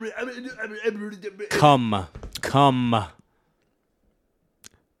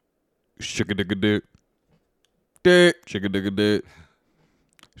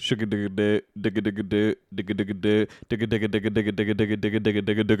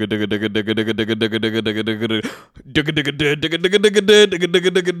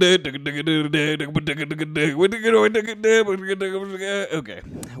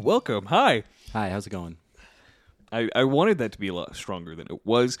than it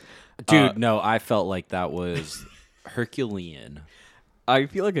was. Dude, no, I felt like that was Herculean. I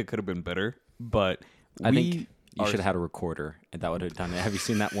feel like it could have been better, but I think you should have had a recorder, and that would have done it. Have you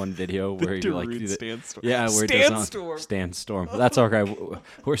seen that one video where you like do Standstorm? Yeah, where Standstorm. That's okay.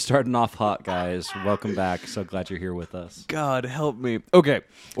 We're starting off hot, guys. Welcome back. So glad you're here with us. God help me. Okay,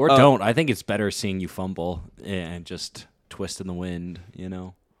 Or don't. I think it's better seeing you fumble and just twist in the wind. You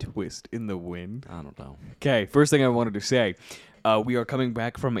know, twist in the wind. I don't know. Okay, first thing I wanted to say. We are coming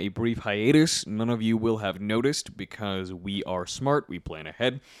back from a brief hiatus. None of you will have noticed because we are smart. We plan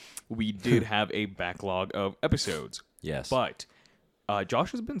ahead. We did have a backlog of episodes. Yes. But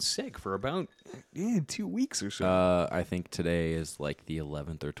Josh has been sick for about 2 weeks or so. I think today is like the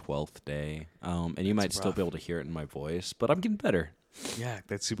 11th or 12th day. And you might still be able to hear it in my voice, but I'm getting better. Yeah,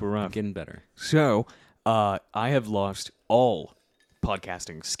 that's super rough. I'm getting better. So, I have lost all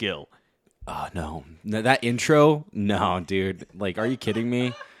podcasting skill. No, that intro? No, dude. Like, are you kidding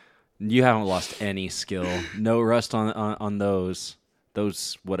me? You haven't lost any skill. No rust on those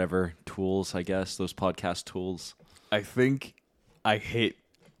whatever tools, I guess, those podcast tools. I think I hit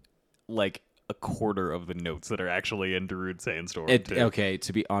like a quarter of the notes that are actually in Darude Sandstorm. Okay,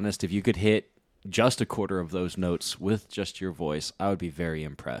 to be honest, if you could hit just a quarter of those notes with just your voice, I would be very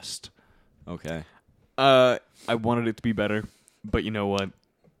impressed. Okay. I wanted it to be better, but you know what?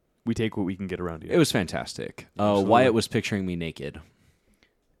 We take what we can get around here. It was fantastic. Wyatt was picturing me naked.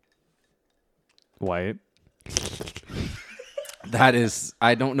 Wyatt? That is,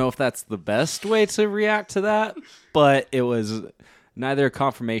 I don't know if that's the best way to react to that, but it was neither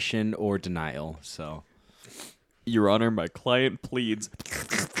confirmation or denial, so. Your Honor, my client pleads.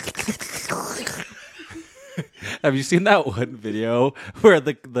 Have you seen that one video where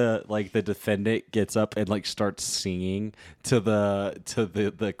the defendant gets up and like starts singing to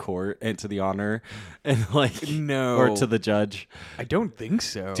the court and to the honor and like no, or to the judge? I don't think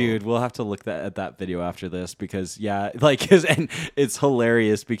so, dude. We'll have to look at that video after this because and it's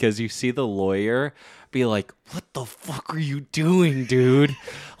hilarious because you see the lawyer be like, "What the fuck are you doing, dude?"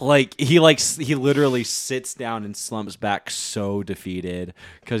 Like he literally sits down and slumps back so defeated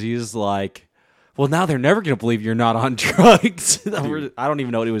because he's like, well, now they're never going to believe you're not on drugs. I don't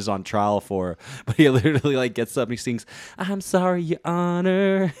even know what he was on trial for, but he literally like gets up and he sings, "I'm sorry, Your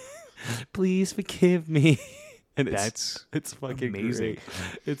Honor. Please forgive me." And it's fucking amazing. Great.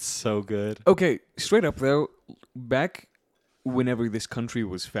 It's so good. Okay, straight up though, back whenever this country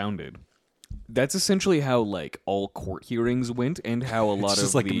was founded, that's essentially how like all court hearings went and how a lot it's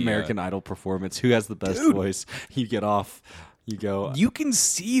just of like the American Idol performance. Who has the best voice? You get off. You go. You can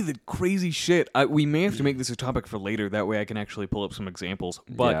see the crazy shit. We may have to make this a topic for later. That way, I can actually pull up some examples.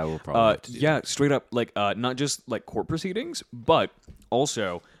 But yeah, we'll probably have to do that. Straight up, like not just like court proceedings, but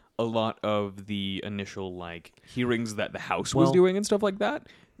also a lot of the initial like hearings that the House was doing and stuff like that.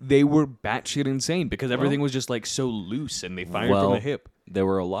 They were batshit insane because everything was just like so loose and they fired from the hip. There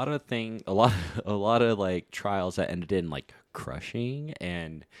were a lot of like trials that ended in like crushing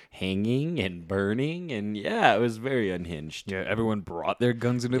and hanging and burning, and yeah, it was very unhinged. Yeah, everyone brought their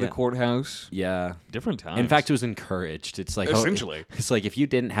guns into the courthouse. Yeah, different times. In fact, it was encouraged. It's like essentially, it's like if you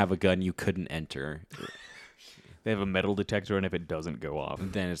didn't have a gun, you couldn't enter. They have a metal detector, and if it doesn't go off,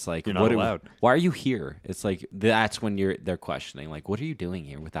 then it's like, you're not allowed. Why are you here? It's like that's when they're questioning, like, what are you doing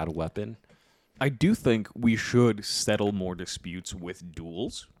here without a weapon? I do think we should settle more disputes with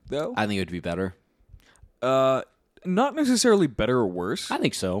duels, though. I think it would be better. Not necessarily better or worse. I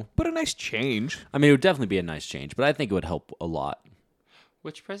think so, but a nice change. I mean, it would definitely be a nice change, but I think it would help a lot.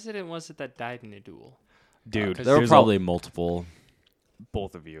 Which president was it that died in a duel? Dude, there were probably multiple.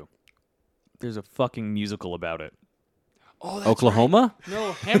 Both of you. There's a fucking musical about it. Oh, that's Oklahoma? Right.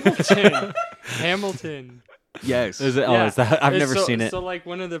 No, Hamilton. Hamilton. Yes. Is it? Yeah. Oh, is that? I've never seen it. So, like,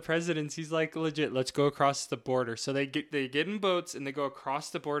 one of the presidents, he's like, legit, let's go across the border. So they get in boats and they go across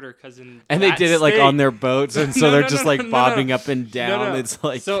the border because and they did it like on their boats, and so they're just like bobbing up and down. It's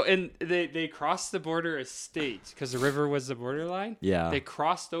like and they crossed the border as states because the river was the borderline. Yeah. They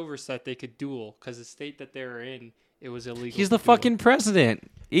crossed over so that they could duel because the state that they were in, it was illegal. He's the fucking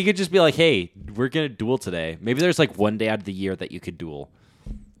president. He could just be like, "Hey, we're gonna duel today." Maybe there's like one day out of the year that you could duel.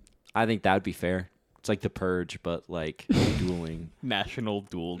 I think that would be fair. It's like the Purge, but like dueling. National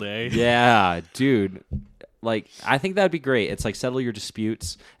Duel Day. Yeah, dude. Like, I think that'd be great. It's like settle your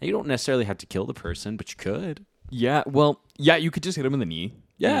disputes. And you don't necessarily have to kill the person, but you could. Yeah, well, yeah, you could just hit him in the knee.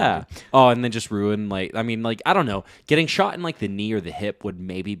 Yeah. Oh, and then just ruin, like, I mean, like, I don't know. Getting shot in, like, the knee or the hip would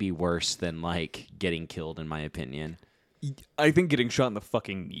maybe be worse than, like, getting killed, in my opinion. I think getting shot in the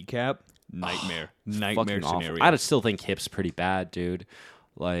fucking kneecap, nightmare. Nightmare Fucking awful. scenario. I still think hip's pretty bad, dude.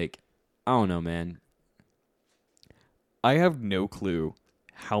 Like, I don't know, man. I have no clue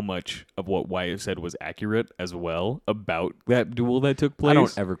how much of what Wyatt said was accurate as well about that duel that took place. I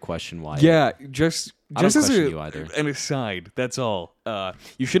don't ever question why. Yeah, just I don't as question you either. an aside, that's all.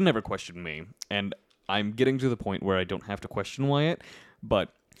 You should never question me, and I'm getting to the point where I don't have to question Wyatt.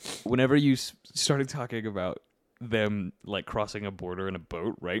 But whenever you started talking about them like crossing a border in a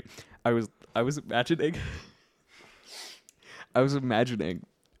boat, right? I was imagining,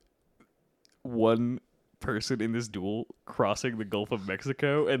 one person in this duel crossing the Gulf of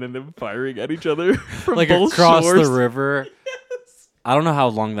Mexico and then them firing at each other from Like both across shores. the river. I don't know how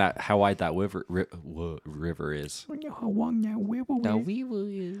wide that river is. I know how long that river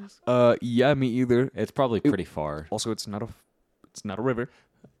is. is. Yeah, me either. It's probably pretty far. Also, it's not a river.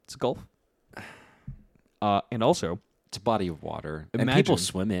 It's a gulf. And also, It's a body of water, and Imagine- people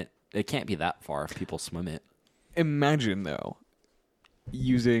swim it. It can't be that far if people swim it. imagine though,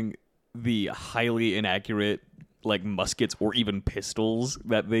 using the highly inaccurate like muskets or even pistols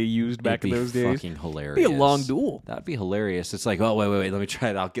that they used back in those It'd be days. fucking hilarious. It'd be a long duel. That'd be hilarious. It's like, oh wait, let me try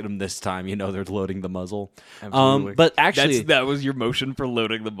it. I'll get him this time. You know, they're loading the muzzle. Absolutely. But actually, that was your motion for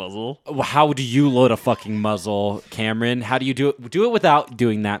loading the muzzle. how do you load a fucking muzzle, Cameron? How do you do it? Do it without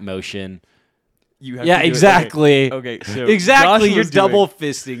doing that motion. You have Yeah, to do it- exactly. Okay, so Exactly. Josh You're was doing- double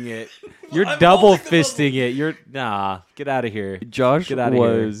fisting it. You're double fisting it. You're get out of here. Josh Get outta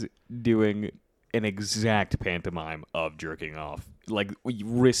here. was doing an exact pantomime of jerking off, like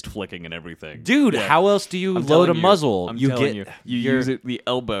wrist flicking and everything. Dude, Yeah. how else do you I'm load a telling you. muzzle? I'm you telling get you you're use it the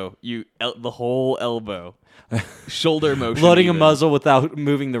elbow, the whole elbow, shoulder motion. loading a even. muzzle without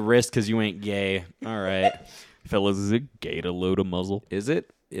moving the wrist because you ain't gay. All right. Fellas, is it gay to load a muzzle? Is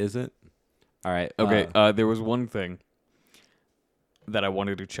it? Is it? All right. Okay, there was one thing that I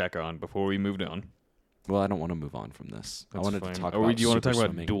wanted to check on before we moved on. Well, I don't want to move on from this. I That's wanted fine. to talk Or about do you want to super talk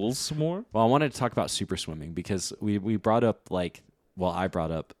about swimming. duels some more? Well, I wanted to talk about super swimming because we brought up I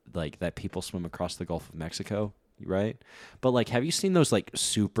brought up like that people swim across the Gulf of Mexico, right? But like, have you seen those like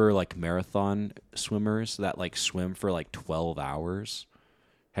super like marathon swimmers that like swim for like 12 hours?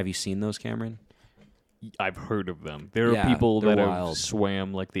 Have you seen those, Cameron? I've heard of them. There are Yeah, people they're that wild. have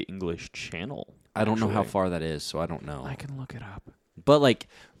swam like the English Channel. I don't know how actually. far that is, so I don't know. I can look it up. But like,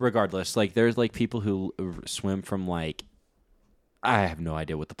 regardless, like there's like people who swim from like, I have no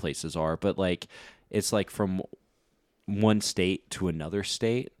idea what the places are, but like it's like from one state to another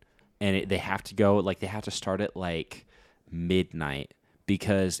state, and they have to go like they have to start at like midnight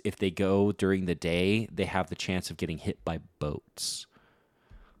because if they go during the day, they have the chance of getting hit by boats.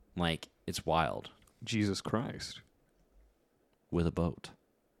 Like it's wild Jesus Christ. with a boat.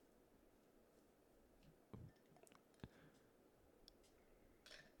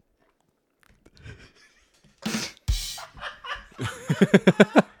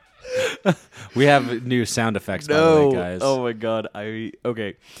 We have new sound effects, by the way, guys. Oh my god.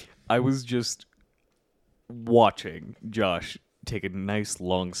 I was just watching Josh take a nice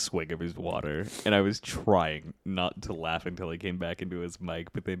long swig of his water, and I was trying not to laugh until he came back into his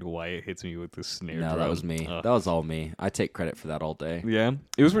mic, but then Wyatt hits me with the snare No, drum. that was me. That was all me. I take credit for that all day. Yeah,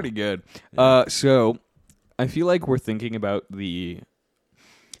 it was pretty good. So I feel like we're thinking about the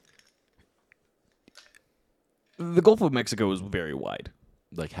Gulf of Mexico is very wide.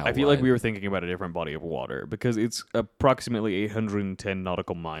 Like how I feel like wide? we were thinking about a different body of water because it's approximately 810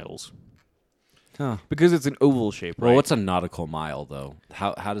 nautical miles. Huh. Because it's an oval shape, right? Well, what's a nautical mile though?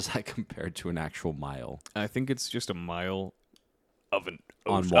 How does that compare to an actual mile I think it's just a mile of an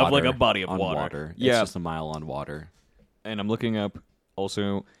on ocean, water? of like a body of on water. It's Yeah, just a mile on water. and I'm looking up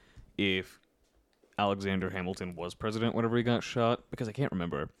also if Alexander Hamilton was president whenever he got shot because I can't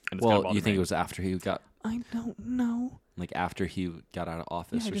remember. And it's Well, kinda you think bothering it was after he got me. I don't know. like after he got out of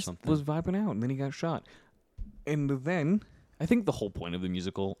office Yeah, or just something? was vibing out, and then he got shot. And then I think the whole point of the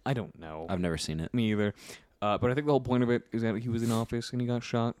musical, I don't know. I've never seen it. Me either. But I think the whole point of it is that he was in office and he got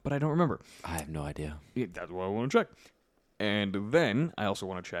shot, but I don't remember. I have no idea. Yeah, that's what I want to check. And then I also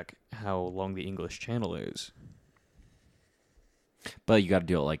want to check how long the English Channel is. But you got to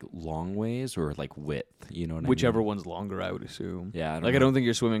do it like long ways or like width. You know what Whichever I mean? one's longer, I would assume. Yeah, I I don't think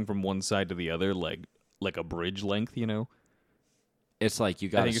you're swimming from one side to the other like a bridge length, you know? It's like you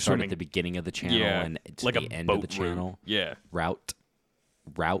got to start at the beginning of the channel and to like the end of the channel. Yeah. Route.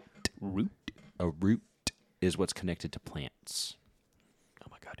 A root is what's connected to plants. Oh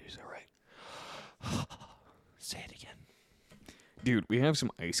my God, you're so right. Say it again. Dude, we have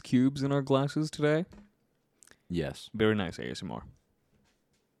some ice cubes in our glasses today. Yes. Very nice ASMR.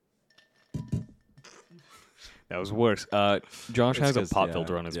 That was worse. Josh has a pop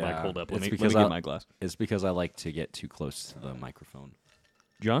filter on his mic. Hold up. Let me get my glass. It's because I like to get too close to the microphone.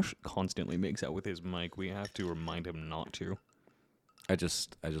 Josh constantly makes out with his mic. We have to remind him not to. I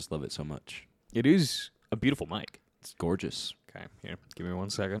just love it so much. It is a beautiful mic. It's gorgeous. Okay, here. Give me 1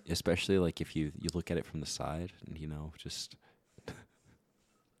 second. Especially like if you look at it from the side and just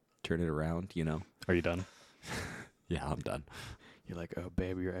turn it around, Are you done? Yeah, I'm done. You're like, oh,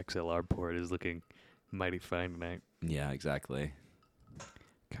 baby, your XLR port is looking mighty fine tonight. Yeah, exactly.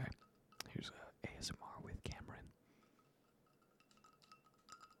 Okay. Here's ASMR with Cameron.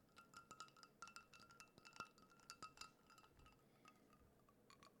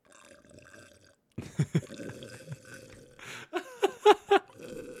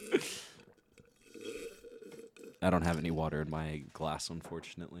 I don't have any water in my glass,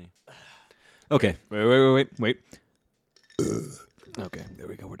 unfortunately. Okay. Wait. Okay, there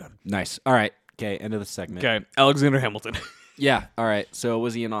we go. We're done. Nice. All right. Okay, end of the segment. Okay, Alexander Hamilton. Yeah. All right. So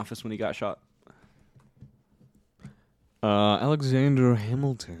was he in office when he got shot? Alexander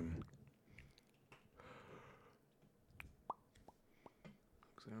Hamilton.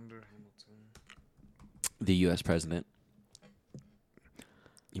 The U.S. president.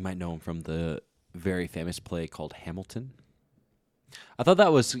 You might know him from the very famous play called Hamilton. I thought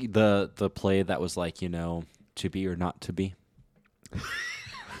that was the play that was like, to be or not to be.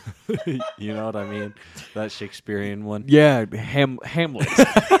 You know what I mean? That Shakespearean one. Yeah, Hamlet.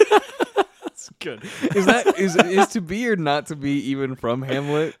 That's good. Is to be or not to be even from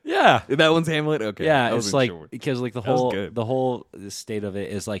Hamlet? Yeah. That one's Hamlet? Okay. Yeah, it's like because like the That whole state of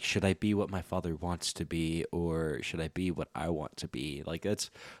it is like, should I be what my father wants to be or should I be what I want to be? Like that's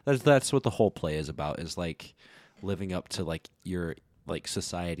what the whole play is about, is like living up to like your like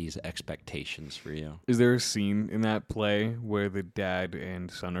society's expectations for you. Is there a scene in that play where the dad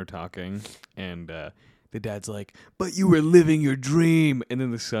and son are talking and the dad's like, but you were living your dream, and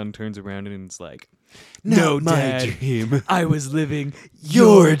then the son turns around and it's like, no, Dad, dream. I was living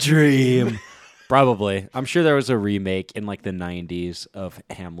Your dream. Probably. I'm sure there was a remake in like the 90s of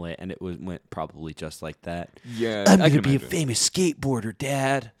Hamlet and it went probably just like that. Yeah, I'm going to be a famous skateboarder,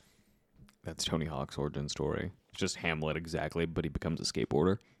 Dad. That's Tony Hawk's origin story. It's just Hamlet exactly, but he becomes a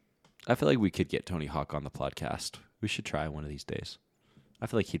skateboarder. I feel like we could get Tony Hawk on the podcast. We should try one of these days. I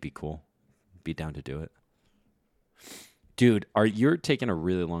feel like he'd be cool. Be down to do it. Dude, you're taking a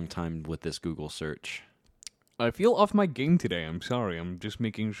really long time with this Google search. I feel off my game today. I'm sorry. I'm just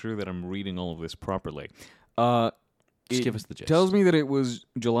making sure that I'm reading all of this properly. Just give us the gist. Tells me that it was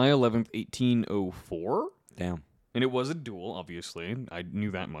July 11th, 1804. Damn. And it was a duel, obviously. I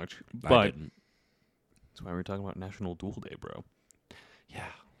knew that much. I But didn't. that's why we're talking about National Duel Day, bro.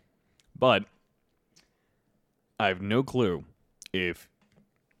 Yeah. But I have no clue if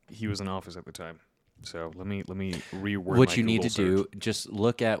he was in office at the time. So let me reword What my you need Google to do, search. just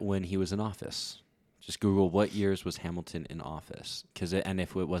look at when he was in office. Just Google what years was Hamilton in office. And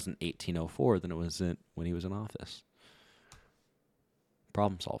if it wasn't 1804, then it wasn't when he was in office.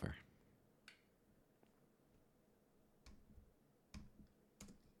 Problem solver.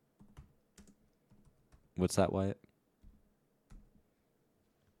 What's that, Wyatt?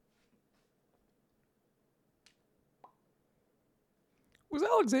 Was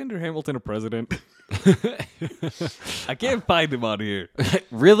Alexander Hamilton a president? I can't find him on here.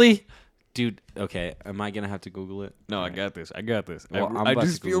 Really? Dude, okay. Am I going to have to Google it? No, All I right. got this. I got this. Well, I'm I about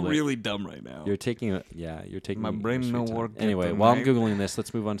just to feel Google it. really dumb right now. You're taking My brain your no time. work Anyway, tonight. while I'm Googling this,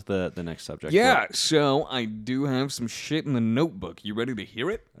 let's move on to the next subject. Yeah, so I do have some shit in the notebook. You ready to hear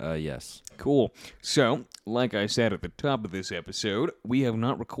it? Yes. Cool. So, like I said at the top of this episode, we have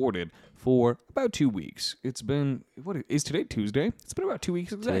not recorded for about 2 weeks. It's been, is today Tuesday? It's been about 2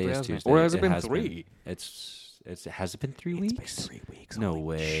 weeks exactly, Today is hasn't it? Tuesday. Or has it been has 3? Has it been 3 weeks? It's been 3 weeks. No Holy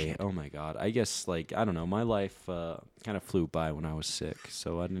way. shit. Oh my God. I guess I don't know. My life kind of flew by when I was sick,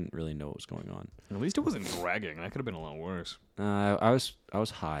 so I didn't really know what was going on. At least it wasn't dragging. That could have been a lot worse. I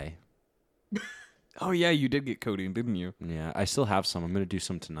was high. Oh yeah, you did get codeine, didn't you? Yeah, I still have some. I'm gonna do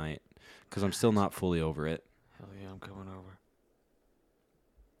some tonight because I'm still not fully over it. Hell yeah, I'm coming over.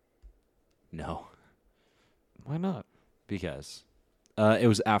 No, Why not? because it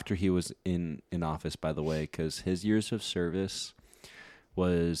was after he was in office, by the way, because his years of service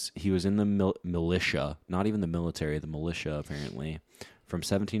he was in the militia, not even the military, the militia apparently, from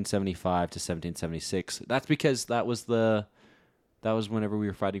 1775 to 1776. That's because that was whenever we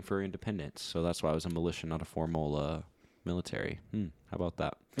were fighting for independence. So that's why I was a militia, not a formal military. How about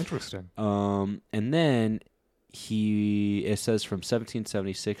that? Interesting. And then it says from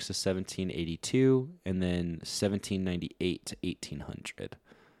 1776 to 1782, and then 1798 to 1800.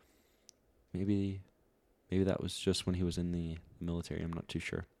 Maybe that was just when he was in the military. I'm not too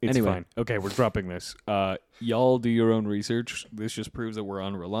sure. It's anyway. fine. Okay, we're dropping this. Y'all do your own research. This just proves that we're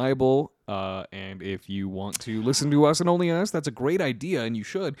unreliable. And if you want to listen to us and only us, that's a great idea, and you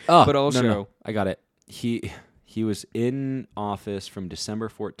should. But also, no. I got it. He was in office from December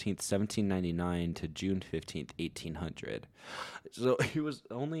 14th, 1799 to June 15th, 1800. So he was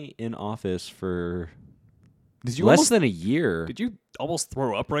only in office for less than a year. Did you almost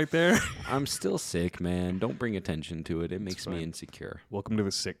throw up right there? I'm still sick, man. Don't bring attention to it. It makes me insecure. Welcome to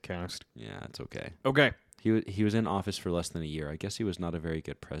the sick cast. Yeah, it's okay. Okay. He was in office for less than a year. I guess he was not a very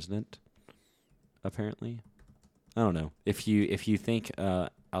good president, apparently. I don't know. If you think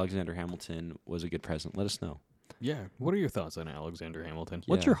Alexander Hamilton was a good president, let us know. Yeah. What are your thoughts on Alexander Hamilton?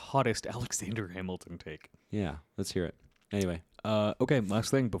 Yeah. What's your hottest Alexander Hamilton take? Yeah, let's hear it. Anyway. Okay,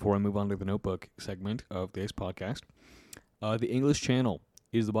 last thing before I move on to the notebook segment of this podcast. The English Channel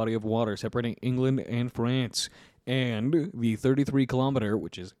is the body of water separating England and France. And the 33-kilometer,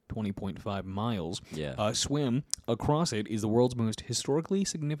 which is 20.5 miles, swim across it is the world's most historically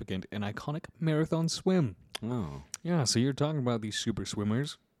significant and iconic marathon swim. Oh. Yeah, so you're talking about these super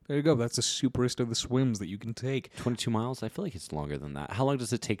swimmers. There you go. That's the superest of the swims that you can take. 22 miles? I feel like it's longer than that. How long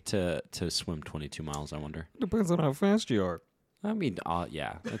does it take to swim 22 miles, I wonder? Depends on how fast you are. I mean,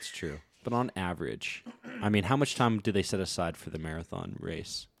 yeah, that's true. But on average, I mean, how much time do they set aside for the marathon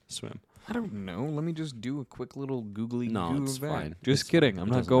race swim? I don't know. Let me just do a quick little googly No, goo it's of that. fine. Just kidding. I'm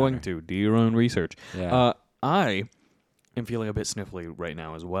not doesn't going matter. to. Do your own research. Yeah. I am feeling a bit sniffly right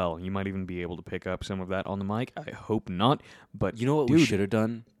now as well. You might even be able to pick up some of that on the mic. I hope not. But You know what dude, we should have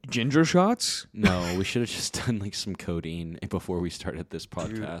done? ginger shots? No, we should have just done like some codeine before we started this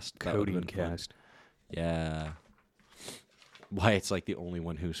podcast. That would've Codeine been fun. cast. Yeah. Wyatt's like the only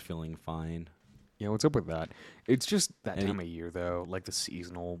one who's feeling fine. Yeah, what's up with that? It's just that Any- time of year though, like the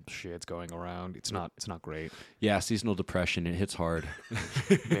seasonal shit's going around. It's not great. Yeah, seasonal depression, it hits hard.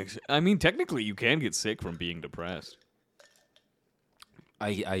 I mean, technically you can get sick from being depressed.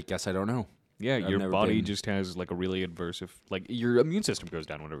 I guess I don't know. Yeah, I've your never body been- just has like a really adverse, like your immune system goes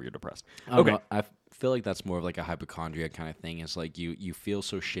down whenever you're depressed. I don't Okay. know. I feel like that's more of like a hypochondria kind of thing. It's like you feel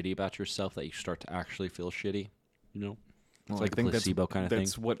so shitty about yourself that you start to actually feel shitty. You know? It's Well, like a placebo kind of thing.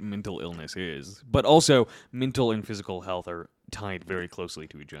 That's what mental illness is. But also, mental and physical health are tied very closely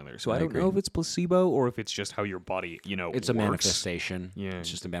to each other. So I don't agree. know if it's placebo or if it's just how your body, It's a works. manifestation. Yeah. It's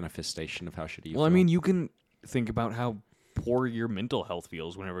just a manifestation of how shitty you Well, I feel. mean, you can think about how poor your mental health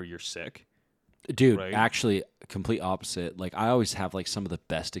feels whenever you're sick. Dude, right? actually, complete opposite. Like, I always have like some of the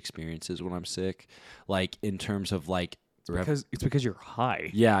best experiences when I'm sick. Like, in terms of like, It's because you're high.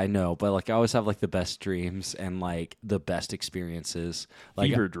 yeah, I know, but like, I always have like the best dreams and like the best experiences.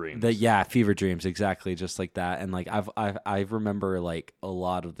 Like Fever dreams. Fever dreams, exactly, just like that. And like, I remember like a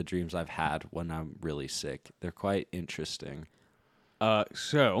lot of the dreams I've had when I'm really sick. They're quite interesting.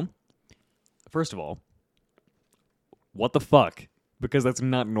 So, first of all, what the fuck? Because that's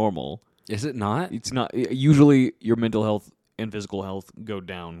not normal. Is it not? It's not. Usually, your mental health and physical health go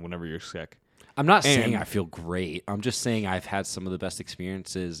down whenever you're sick. I'm not saying And- I feel great. I'm just saying I've had some of the best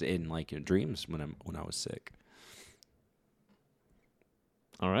experiences in like in dreams when I was sick.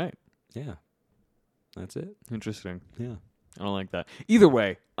 All right. Yeah. That's it. Interesting. Yeah. I don't like that. Either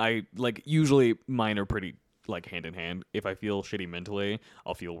way, I like usually mine are pretty like hand in hand. If I feel shitty mentally,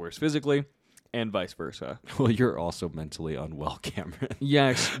 I'll feel worse physically, and vice versa. Well, you're also mentally unwell, Cameron.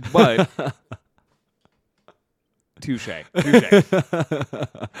 Yes, but touche.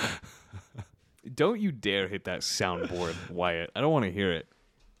 Don't you dare hit that soundboard, Wyatt. I don't want to hear it.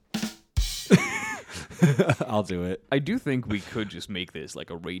 I'll do it. I do think we could just make this like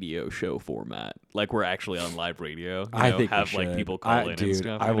a radio show format, like we're actually on live radio. I think have we like should. people call in Dude, and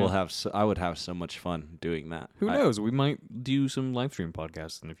stuff. I you will know? have. I would have so much fun doing that. Who knows? We might do some live stream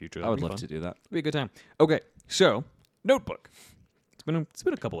podcasts in the future. I would That'd be love fun. to do that. It'd be a good time. Okay, so notebook. It's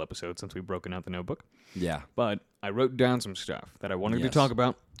been a couple episodes since we've broken out the notebook, Yeah. but I wrote down some stuff that I wanted to Yes. talk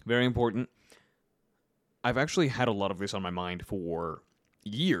about. Very important. I've actually had a lot of this on my mind for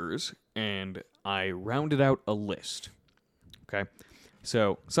years, and I rounded out a list. Okay,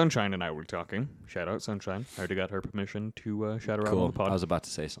 so Sunshine and I were talking. Shout out Sunshine. I already got her permission to shout her out on Cool. the pod. I was about to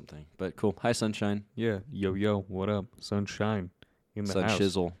say something, but cool. Hi, Sunshine. Yeah, yo, what up, Sunshine? in the Sun house.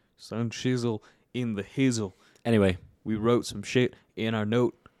 shizzle. Sun shizzle in the hizzle. Anyway, We wrote some shit in our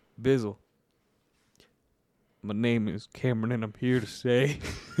note, bizzle. My name is Cameron, and I'm here to say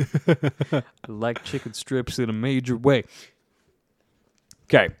I like chicken strips in a major way.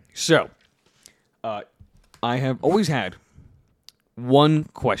 Okay, so I have always had one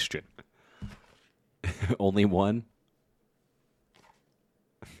question. only one.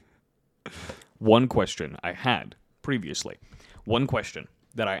 One question I had previously. One question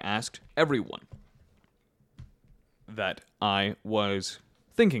that I asked everyone that I was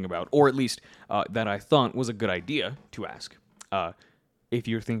thinking about, or at least that I thought was a good idea to ask. If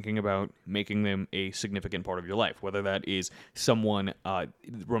you're thinking about making them a significant part of your life, whether that is someone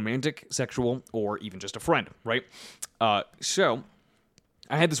romantic, sexual, or even just a friend, right? So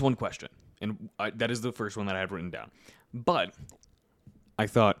I had this one question, and that is the first one that I had written down. But I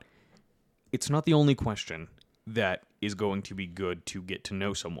thought it's not the only question that is going to be good to get to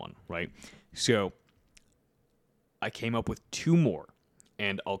know someone, right? So I came up with two more,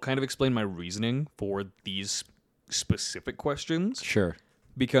 and I'll kind of explain my reasoning for these specific questions. Sure.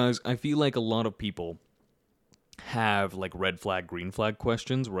 Because I feel like a lot of people have like red flag, green flag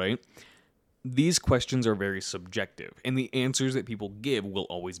questions, right? These questions are very subjective, and the answers that people give will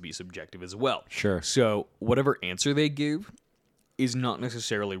always be subjective as well. Sure. So whatever answer they give is not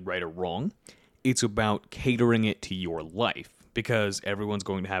necessarily right or wrong. It's about catering it to your life, because everyone's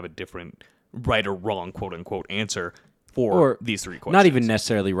going to have a different right or wrong, quote unquote, answer for Or these three questions. Not even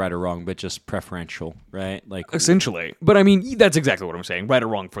necessarily right or wrong, but just preferential, right? Like Essentially. But I mean, that's exactly what I'm saying. Right or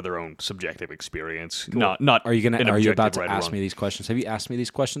wrong for their own subjective experience. Not Are you an about objective to right or ask wrong. me these questions? Have you asked me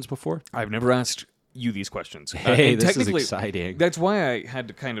these questions before? I've never asked you these questions. Hey, and this is technically, exciting. That's why I had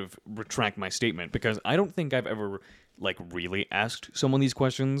to kind of retract my statement, because I don't think I've ever like really asked someone these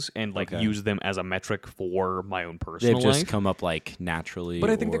questions and like Okay. used them as a metric for my own personal They've just life. come up like naturally. But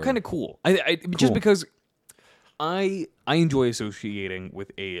I think they're kind of cool. Just because I enjoy associating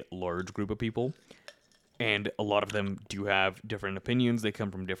with a large group of people, and a lot of them do have different opinions. They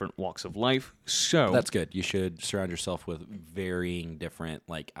come from different walks of life. So That's good. You should surround yourself with varying different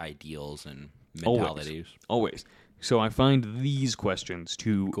like ideals and mentalities. Always. So I find these questions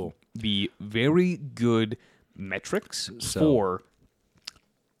to be very good metrics for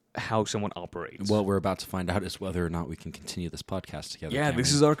how someone operates. What we're about to find out is whether or not we can continue this podcast together. Yeah, this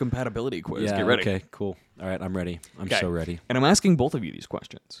Cameron. is our compatibility quiz. Yeah, Get ready. okay, cool. All right, I'm ready. I'm Okay. so ready. And I'm asking both of you these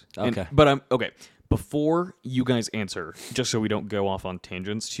questions. Okay. But I'm okay. Before you guys answer, just so we don't go off on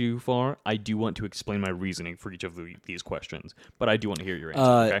tangents too far, I do want to explain my reasoning for each of these questions. But I do want to hear your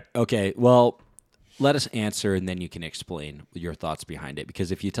answer. Okay. Okay, well, let us answer and then you can explain your thoughts behind it.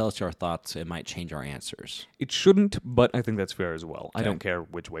 Because if you tell us our thoughts, it might change our answers. It shouldn't, but I think that's fair as well. I Okay. don't care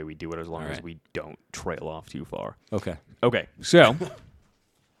which way we do it as long as right. we don't trail off too far. Okay. Okay, so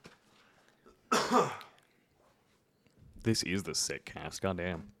this is the sick cast.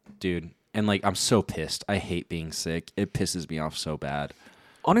 Goddamn. Dude, and like I'm so pissed. I hate being sick. It pisses me off so bad.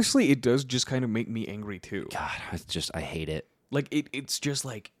 Honestly, it does just kind of make me angry too. God, I hate it. Like it's just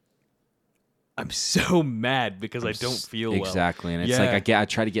like I'm so mad because I don't feel well. Exactly, and it's Yeah. like I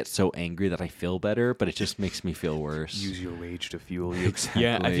try to get so angry that I feel better, but it just makes me feel worse. Use your rage to fuel you. Exactly.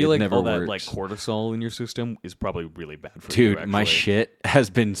 Yeah, I It feel like never all that like works. cortisol in your system is probably really bad for you. Dude, my actually. shit has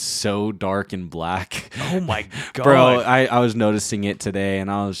been so dark and black. Oh my god, Bro, I was noticing it today, and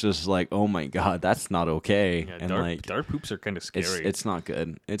I was just like, "Oh my god, that's not okay." Yeah, and dark poops are kind of scary. it's not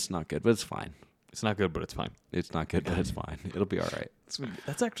good. It's not good, but it's fine. It's not good, but it's fine. It's not good, but it's fine. It'll be all right.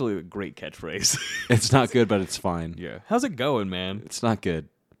 That's actually a great catchphrase. It's not good, but it's fine. Yeah. How's it going, man? It's not good,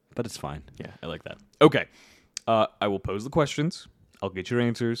 but it's fine. Yeah, I like that. Okay. I will pose the questions. I'll get your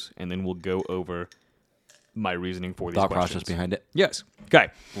answers, and then we'll go over my reasoning for these Thought questions. process behind it. Yes. Okay.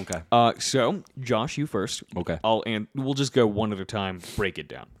 Okay. So, Josh, you first. Okay. We'll just go one at a time, break it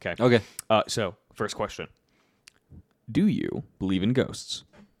down. Okay. Okay. So, first question. Do you believe in ghosts?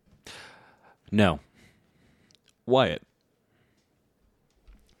 No. Wyatt.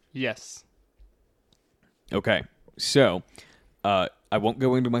 Yes. Okay. So, I won't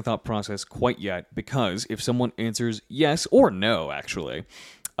go into my thought process quite yet, because if someone answers yes or no, actually,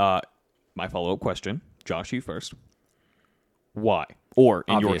 my follow-up question, Josh, you first. Why? Or,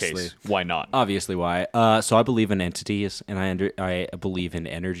 in Obviously. your case, why not? Obviously, why? So I believe in entities, and I believe in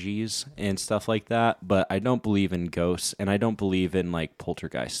energies and stuff like that. But I don't believe in ghosts, and I don't believe in like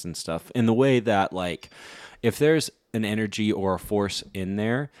poltergeists and stuff. In the way that like, if there's an energy or a force in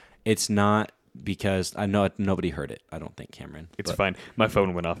there, it's not because I know nobody heard it. I don't think, Cameron. It's fine. My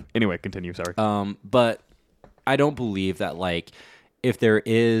phone went off. Anyway, continue. Sorry. But I don't believe that like if there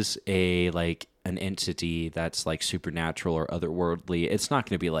is a like an entity that's like supernatural or otherworldly, it's not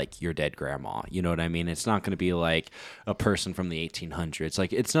going to be like your dead grandma. You know what I mean? It's not going to be like a person from the 1800s.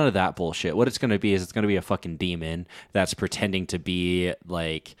 Like, it's none of that bullshit. What it's going to be is it's going to be a fucking demon that's pretending to be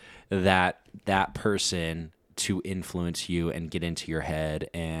like that person to influence you and get into your head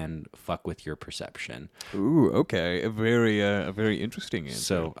and fuck with your perception. Ooh, okay. A very interesting answer.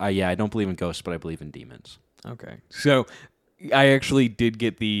 So, yeah, I don't believe in ghosts, but I believe in demons. Okay. So I actually did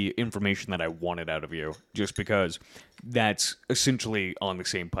get the information that I wanted out of you, just because that's essentially on the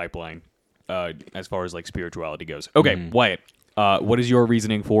same pipeline as far as like spirituality goes. Okay, Wyatt, what is your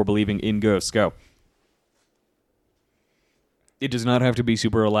reasoning for believing in ghosts? Go. It does not have to be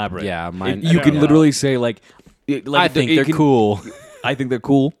super elaborate. Yeah, mine. You can literally say like I think they're cool. I think they're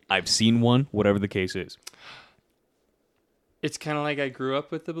cool. I've seen one. Whatever the case is. It's kind of like I grew up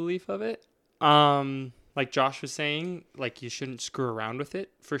with the belief of it. Like Josh was saying, like you shouldn't screw around with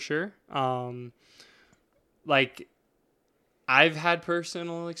it for sure. Like I've had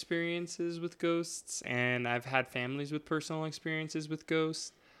personal experiences with ghosts, and I've had families with personal experiences with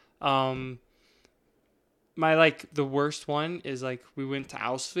ghosts. My the worst one is like we went to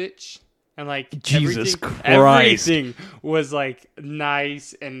Auschwitz, and like Jesus Christ. everything was like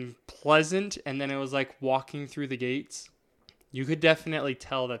nice and pleasant, and then it was like walking through the gates. You could definitely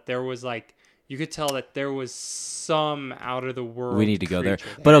tell that there was some out of the world. We need to go there.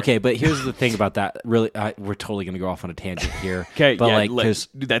 But okay, but here's the thing about that. Really, we're totally going to go off on a tangent here. Okay, but yeah, because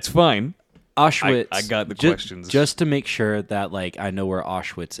that's fine. Auschwitz, I got the questions. Just to make sure that like I know where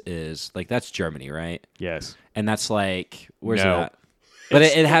Auschwitz is. Like that's Germany, right? Yes. And that's like where's No. it at? But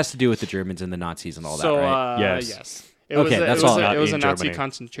it has to do with the Germans and the Nazis and all that, right? Yes. It Okay, that's all. It was a In Nazi Germany.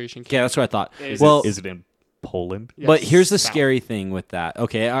 concentration camp. Yeah, that's what I thought. Is Is it in Poland? Yes, But here's the south. scary thing with that.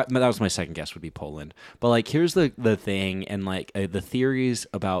 Okay, that was my second guess would be Poland. But like here's the thing, and like the theories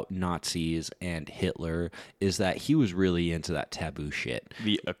about Nazis and Hitler is that he was really into that taboo shit.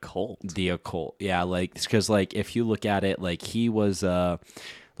 The occult. The occult. Yeah, like because like if you look at it, like he was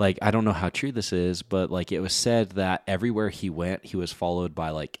like I don't know how true this is, but like it was said that everywhere he went, he was followed by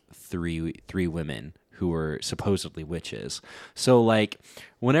like three women who were supposedly witches. So like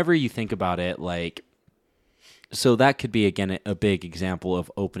whenever you think about it, like so that could be again a big example of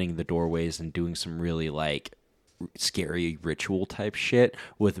opening the doorways and doing some really like scary ritual type shit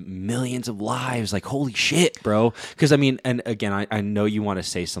with millions of lives. Like holy shit, bro. Because I mean, and again, I know you want to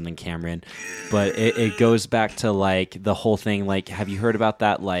say something, Cameron, but it goes back to like the whole thing. Like, have you heard about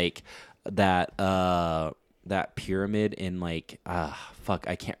that? Like that pyramid in like fuck,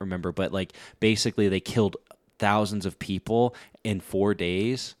 I can't remember, but like basically they killed thousands of people in 4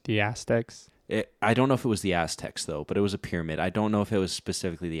 days. The Aztecs. I don't know if it was the Aztecs though, but it was a pyramid. I don't know if it was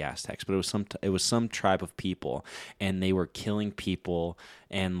specifically the Aztecs, but it was some tribe of people, and they were killing people.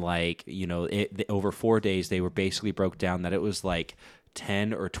 And like over 4 days, they were basically broke down that it was like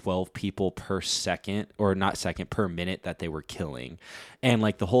 10 or 12 people per second, or not second, per minute that they were killing. And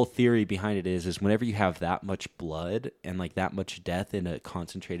like the whole theory behind it is whenever you have that much blood and like that much death in a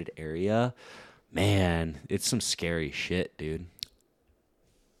concentrated area, man, it's some scary shit, dude.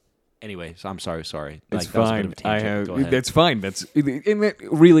 Anyway, so I'm sorry. It's Like, that was a bit fine. of a tangent. Go ahead. That's fine. That's and that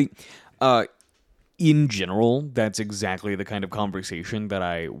really, in general, that's exactly the kind of conversation that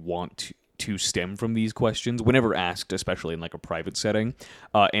I want to stem from these questions whenever asked, especially in like a private setting.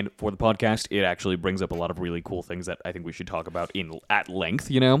 And for the podcast, it actually brings up a lot of really cool things that I think we should talk about at length.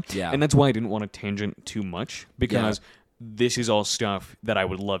 Yeah. And that's why I didn't want to tangent too much, because this is all stuff that I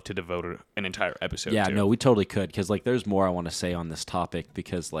would love to devote an entire episode to. Yeah, no, we totally could, because like there's more I want to say on this topic,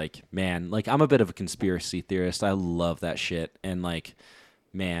 because like, man, like I'm a bit of a conspiracy theorist. I love that shit, and like,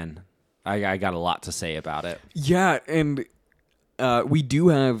 man, I got a lot to say about it. Yeah, and we do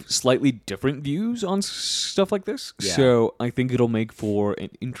have slightly different views on stuff like this, so I think it'll make for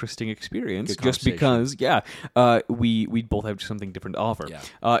an interesting experience. Good just because, we both have something different to offer.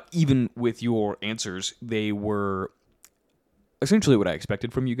 Yeah. Even with your answers, they were essentially what I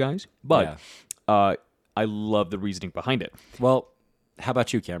expected from you guys, but I love the reasoning behind it. Well, how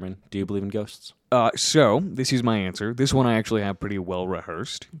about you, Cameron? Do you believe in ghosts? So this is my answer. This one I actually have pretty well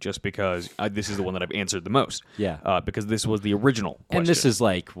rehearsed, just because this is the one that I've answered the most. Yeah. Because this was the original question. And this is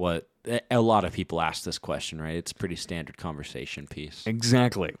like what a lot of people ask this question, right? It's a pretty standard conversation piece.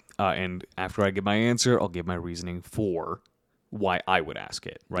 Exactly. And after I give my answer, I'll give my reasoning for why I would ask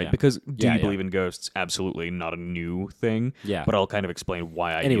it, right? Yeah. Because do Yeah, you yeah. believe in ghosts? Absolutely not a new thing. Yeah. But I'll kind of explain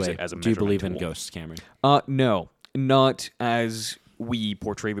why I use Anyway, it as a do you measurement believe in tool. ghosts, Cameron? No, not as we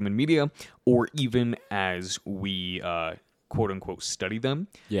portray them in media, or even as we quote unquote study them.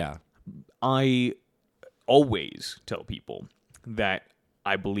 Yeah. I always tell people that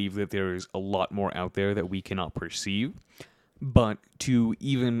I believe that there is a lot more out there that we cannot perceive. But to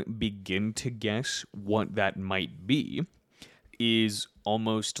even begin to guess what that might be is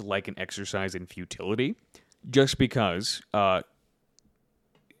almost like an exercise in futility, just because the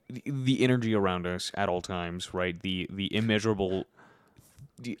energy around us at all times, right? The immeasurable,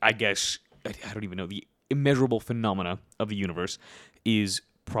 I guess, I don't even know, the immeasurable phenomena of the universe is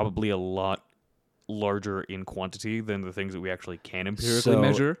probably a lot larger in quantity than the things that we actually can empirically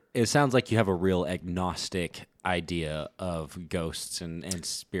measure. It sounds like you have a real agnostic idea of ghosts and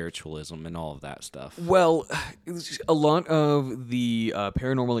spiritualism and all of that stuff. Well, a lot of the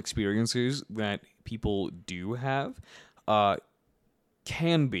paranormal experiences that people do have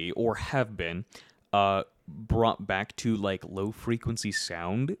can be or have been brought back to like low frequency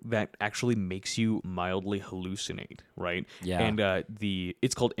sound that actually makes you mildly hallucinate, right? Yeah. And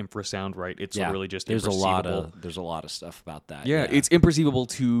it's called infrasound, right? It's literally just there's a imperceivable. lot of stuff about that. Yeah, it's imperceivable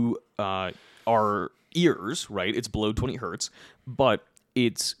to our ears, right? It's below 20 hertz, but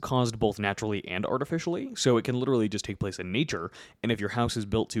it's caused both naturally and artificially, so it can literally just take place in nature. And if your house is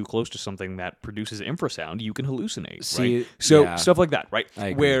built too close to something that produces infrasound, you can hallucinate, right? So stuff like that,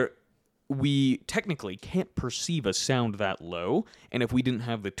 right? Where we technically can't perceive a sound that low, and if we didn't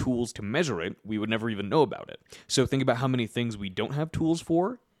have the tools to measure it, we would never even know about it. So think about how many things we don't have tools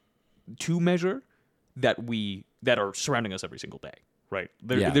for to measure that are surrounding us every single day, right?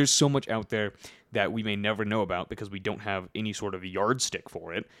 There's so much out there that we may never know about because we don't have any sort of yardstick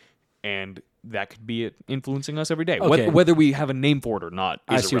for it, and that could be it influencing us every day. Okay. Whether we have a name for it or not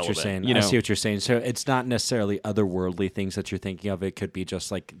is I see what you're saying. You know? I see what you're saying. So it's not necessarily otherworldly things that you're thinking of. It could be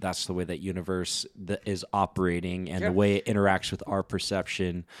just like that's the way that universe is operating, and the way it interacts with our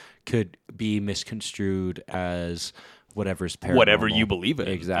perception could be misconstrued as whatever's paranormal. Whatever you believe in.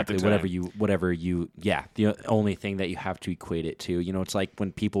 Exactly. Whatever you the only thing that you have to equate it to. You know, it's like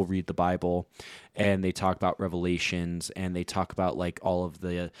when people read the Bible and they talk about Revelations and they talk about like all of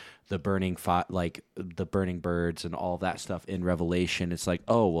the burning like the burning birds and all that stuff in Revelation. It's like,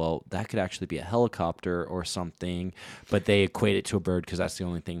 oh, well, that could actually be a helicopter or something, but they equate it to a bird because that's the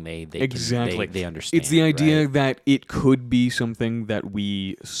only thing they understand. It's the idea right? that it could be something that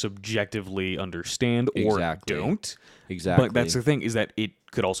we subjectively understand or don't. Exactly. But that's the thing, is that it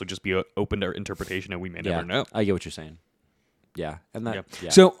could also just be open to interpretation and we may never know. I get what you're saying. Yeah. And that,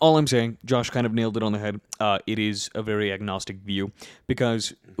 So all I'm saying, Josh kind of nailed it on the head. It is a very agnostic view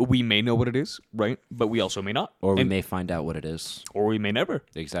because we may know what it is, right? But we also may not. Or we may find out what it is. Or we may never.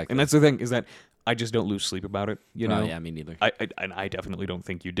 Exactly. And that's the thing, is that I just don't lose sleep about it, you know? Yeah, me neither. I definitely don't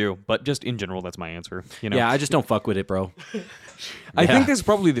think you do. But just in general, that's my answer, you know? Yeah, I just don't fuck with it, bro. I think that's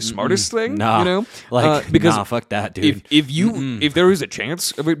probably the smartest thing, nah. you know? Because fuck that, dude. If there is a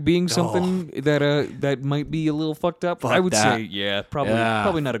chance of it being something that might be a little fucked up, I would say,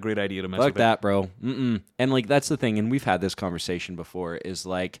 probably not a great idea to mess with Fuck that, bro. And like that's the thing, and we've had this conversation before, is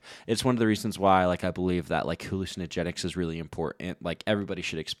like it's one of the reasons why like I believe that like hallucinogenics is really important. Like everybody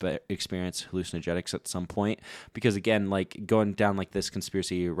should experience hallucinogenics at some point, because again, like going down like this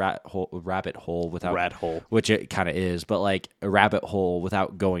conspiracy rabbit hole without rat hole, which it kind of is, but like a rabbit hole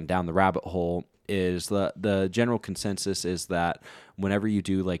without going down the rabbit hole is the general consensus is that whenever you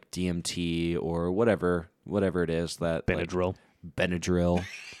do like DMT or whatever it is that Benadryl.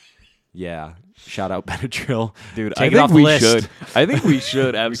 Yeah. Shout out Benadryl. Dude, Take it off the list. Should. I think we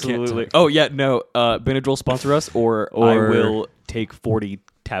should, absolutely. Oh, yeah, no. Benadryl sponsor us, or I will take 40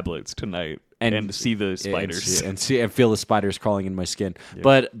 tablets tonight and see the spiders. And feel the spiders crawling in my skin. Yep.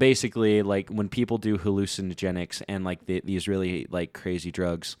 But basically, like, when people do hallucinogenics and, like, these really, like, crazy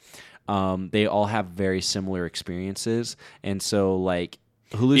drugs, they all have very similar experiences. And so, like,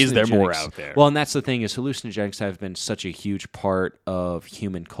 is there more out there? Well, and that's the thing, is hallucinogenics have been such a huge part of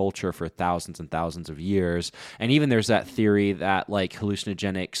human culture for thousands and thousands of years. And even there's that theory that like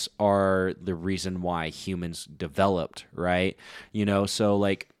hallucinogenics are the reason why humans developed, right? You know, so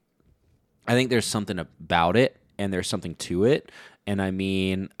like I think there's something about it and there's something to it. And I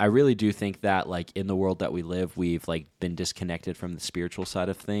mean, I really do think that like in the world that we live, we've like been disconnected from the spiritual side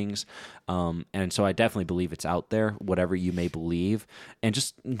of things. And so I definitely believe it's out there, whatever you may believe. And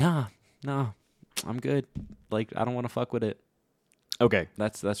just, nah, I'm good. Like, I don't want to fuck with it. Okay.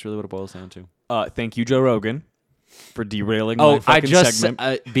 That's really what it boils down to. Thank you, Joe Rogan, for derailing my fucking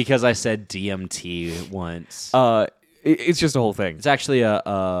segment. Because I said DMT once. It's just a whole thing. It's actually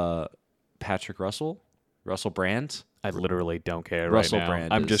a Patrick Russell Brand. I literally don't care Russell right now.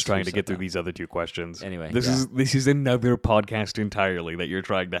 Brand I'm just trying to get through these other two questions. Anyway, this is another podcast entirely that you're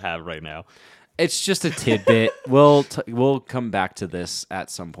trying to have right now. It's just a tidbit. We'll come back to this at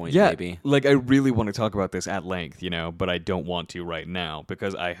some point, maybe. Like I really want to talk about this at length, but I don't want to right now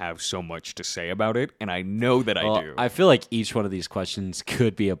because I have so much to say about it, and I know that I do. I feel like each one of these questions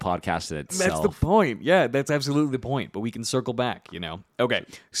could be a podcast in itself. That's the point. Yeah, that's absolutely the point. But we can circle back, Okay,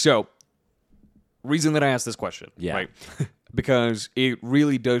 so reason that I asked this question, right? Because it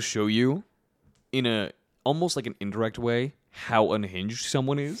really does show you, in a almost like an indirect way, how unhinged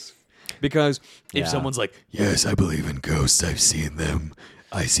someone is. Because if someone's like, yes, I believe in ghosts, I've seen them,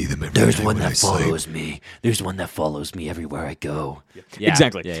 I see them every There's night one when that I sleep. follows me. There's one that follows me everywhere I go. Yeah.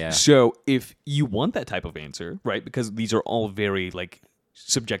 Exactly. Yeah. So if you want that type of answer, right, because these are all very,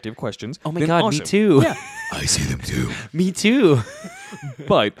 subjective questions. Oh my then God, awesome. me too. Yeah, I see them too. Me too.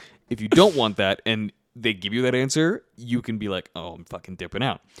 But if you don't want that and they give you that answer, you can be like, oh, I'm fucking dipping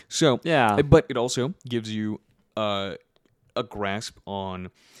out. So, Yeah. But it also gives you a grasp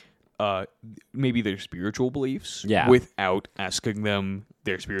on maybe their spiritual beliefs without asking them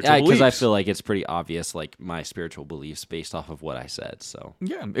their spiritual beliefs. Because I feel like it's pretty obvious, my spiritual beliefs based off of what I said. So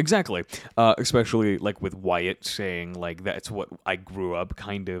Yeah, exactly. Especially with Wyatt saying that's what I grew up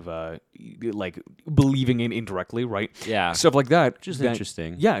kind of believing in indirectly, right? Yeah. Stuff like that. Which is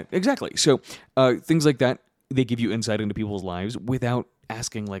interesting. Yeah, exactly. So things like that, they give you insight into people's lives without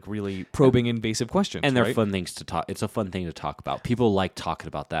asking really probing invasive questions. And they're right? fun things to talk. It's a fun thing to talk about. People like talking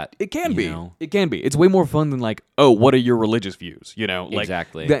about that. It can be. know? It can be. It's way more fun than what are your religious views?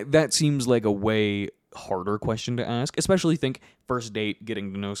 Exactly. That seems like a way harder question to ask. Especially think first date,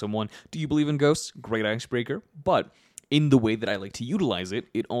 getting to know someone. Do you believe in ghosts? Great icebreaker. But in the way that I like to utilize it,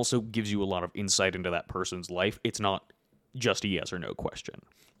 it also gives you a lot of insight into that person's life. It's not just a yes or no question.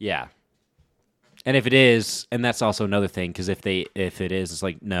 Yeah. And if it is, and that's also another thing, because if it is,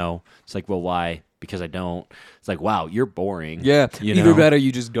 it's no. It's well, why? Because I don't. It's wow, you're boring. Yeah, either that or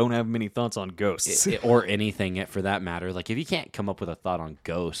you just don't have many thoughts on ghosts. Or anything for that matter. If you can't come up with a thought on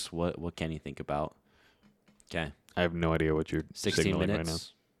ghosts, what can you think about? Okay. I have no idea what you're 16 signaling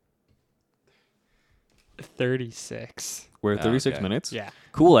minutes. Right now. 36. We're at 36 okay. minutes? Yeah.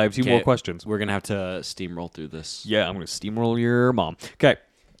 Cool, I have two more questions. We're going to have to steamroll through this. Yeah, I'm going to steamroll your mom. Okay.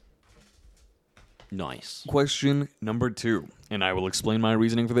 Nice. Question number 2, and I will explain my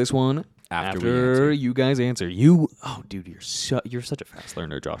reasoning for this one After you guys answer. Dude, you're such a fast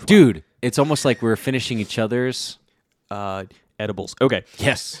learner, Josh. Dude, it's almost like we're finishing each other's edibles. Okay.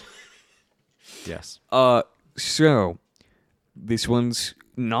 Yes. Yes. So this one's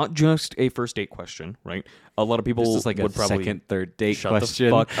not just a first date question, right? A lot of people This is would a probably second, third date shut question.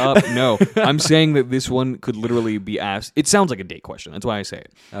 the fuck up. No, I'm saying that this one could literally be asked. It sounds like a date question. That's why I say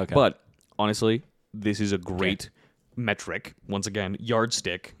it. Okay. But honestly, this is a great metric. Once again, yard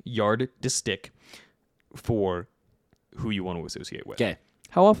to stick for who you want to associate with. Okay.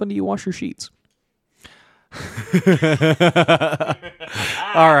 How often do you wash your sheets?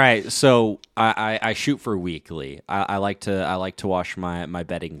 All right, so I shoot for weekly. I like to wash my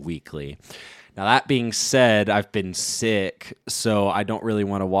bedding weekly. Now that being said, I've been sick, so I don't really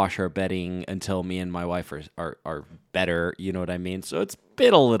want to wash our bedding until me and my wife are better. You know what I mean? So it's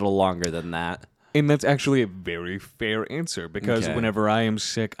been a little longer than that. And that's actually a very fair answer because Okay. whenever I am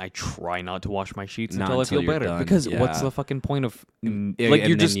sick, I try not to wash my sheets Not until I until feel you're better. done, Because yeah. what's the fucking point of And you're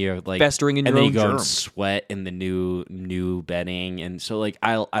then just you're, festering in and your then own you go and germs. sweat in the new bedding, and so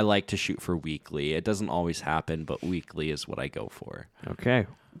I like to shoot for weekly. It doesn't always happen, but weekly is what I go for. Okay,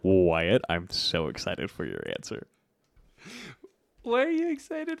 Wyatt, I'm so excited for your answer. Why are you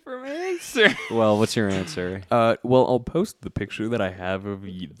excited for my answer? Well, what's your answer? Well, I'll post the picture that I have of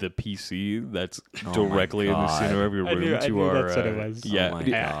the PC that's directly in the God. center of your I room knew to our. that's what it was. Yeah. Oh my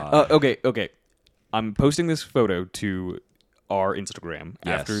Yeah. God. Okay. I'm posting this photo to our Instagram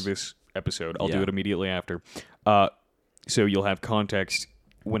after Yes. this episode. I'll do Yeah. it immediately after. So you'll have context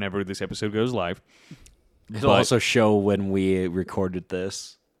whenever this episode goes live. It'll also show when we recorded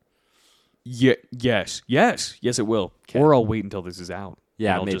this. Yeah. Yes, it will. Okay. Or I'll wait until this is out. Yeah,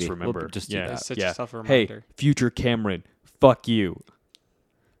 and I'll maybe. just remember. We'll just do yeah, that. It's such yeah. a tough Hey, reminder. future Cameron, fuck you.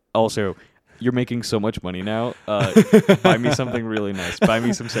 Also, you're making so much money now. Buy me something really nice. Buy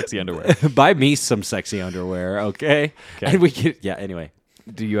me some sexy underwear. Buy me some sexy underwear, okay? Okay. And we can, yeah. Anyway,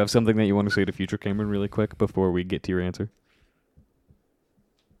 Do you have something that you want to say to future Cameron really quick before we get to your answer?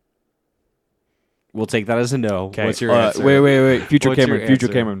 we'll take that as a no. Okay. What's your answer? Wait. Future What's your Cameron. Future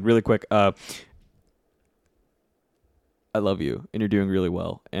answer? Cameron. Really quick. I love you, and you're doing really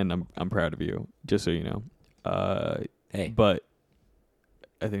well, and I'm proud of you. Just so you know. Hey, But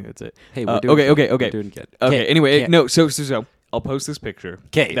I think that's it. hey, okay, we're doing okay, good. okay. We're doing good. Okay. Anyway, can't- no. So I'll post this picture.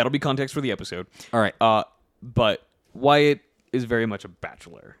 'Kay. That'll be context for the episode. All right. But Wyatt, is very much a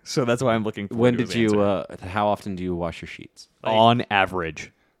bachelor, so that's why I'm looking forward When to did his you? answer. How often do you wash your sheets? On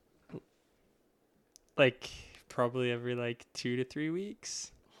average? Like probably every like 2 to 3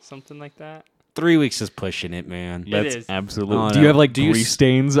 weeks, something like that. 3 weeks is pushing it, man. Yeah. It That's is. absolutely. Oh, do no. you have like Do you grease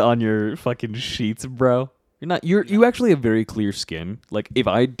stains on your fucking sheets, bro? You're not. You actually have very clear skin. Like if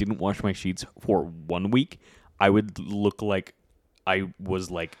I didn't wash my sheets for 1 week, I would look like I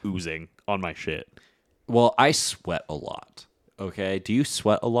was like oozing on my shit. Well, I sweat a lot. Okay. Do you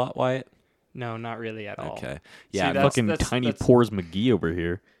sweat a lot, Wyatt? No, not really at all. Okay. See, Yeah. that's- Fucking tiny pores McGee over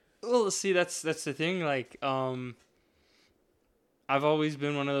here. Well, see, that's the thing. Like, I've always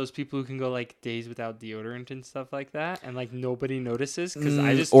been one of those people who can go like days without deodorant and stuff like that, and like nobody notices because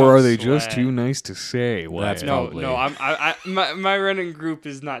I just or don't are they just sweat. too nice to say? That's Wyatt? No, Probably. no, my running group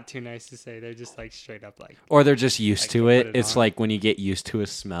is not too nice to say. They're just like straight up like. Or they're just used Like, to they'll it. put it It's on. like when you get used to a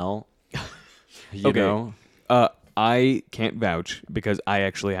smell. You Okay. know? I can't vouch because I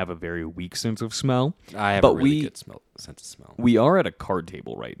actually have a very weak sense of smell. I have But a really we- good sense of smell. We are at a card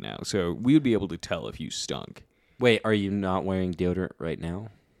table right now, so we would be able to tell if you stunk. Wait, are you not wearing deodorant right now?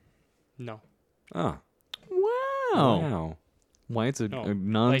 No. Oh. Wow. Wow. Wyatt's a No,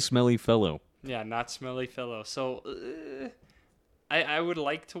 non-smelly fellow. Yeah, not smelly fellow. So, I would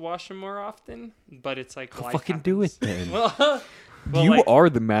like to wash them more often, but it's like Well, life fucking do it happens. then. Well, You like, are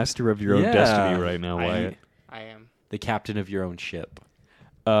the master of your own Yeah. destiny right now, I am. Wyatt. I am. The captain of your own ship.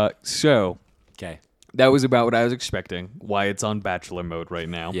 So Okay. that was about what I was expecting. Wyatt's on bachelor mode right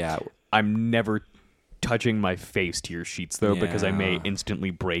now. Yeah. I'm never touching my face to your sheets though because I may Yeah. instantly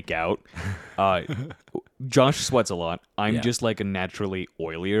break out. Josh sweats a lot. I'm Yeah. just like a naturally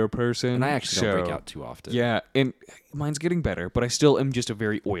oilier person. And I actually don't break so- out too often. Yeah, and mine's getting better, but I still am just a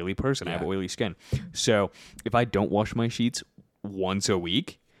very oily person. I have Yeah. oily skin. So if I don't wash my sheets once a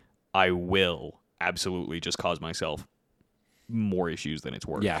week, I will absolutely just cause myself more issues than it's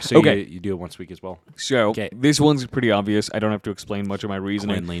worth. Yeah. So okay. you do it once a week as well. So Okay. this one's pretty obvious. I don't have to explain much of my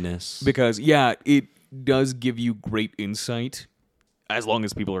reasoning Cleanliness. because yeah, it does give you great insight as long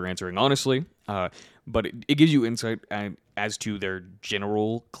as people are answering honestly. But it gives you insight as to their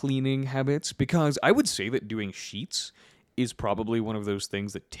general cleaning habits because I would say that doing sheets is probably one of those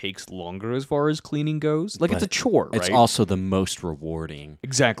things that takes longer as far as cleaning goes. Like it's a But chore, right? It's also the most rewarding.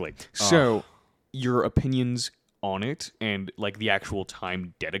 Exactly. So your opinions on it and like the actual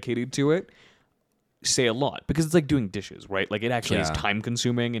time dedicated to it say a lot because it's like doing dishes, right? Like it actually is Yeah. time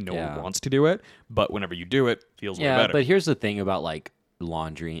consuming and no Yeah. one wants to do it, but whenever you do it, it feels way Yeah, better. but here's the thing about like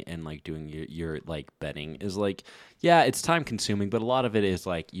laundry and like doing your like bedding is like, yeah, it's time consuming, but a lot of it is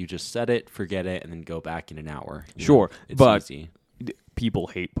like you just set it, forget it, and then go back in an hour. you Sure, know? It's but- easy. People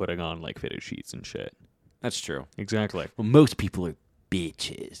hate putting on like fitted sheets and shit. That's true. Exactly. Well, most people are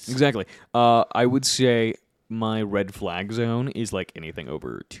bitches. Exactly. I would say my red flag zone is like anything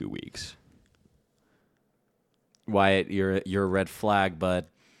over 2 weeks. Wyatt, you're a red flag, bud.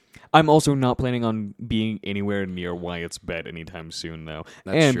 I'm also not planning on being anywhere near Wyatt's bed anytime soon, though.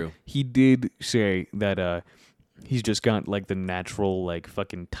 That's and true. He did say that he's just got like the natural like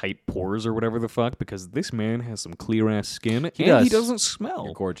fucking tight pores or whatever the fuck because this man has some clear ass skin He and he does. doesn't smell.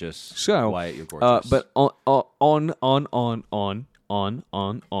 You're gorgeous. So, Wyatt, you're gorgeous. But on.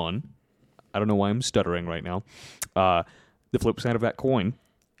 I don't know why I'm stuttering right now. The flip side of that coin.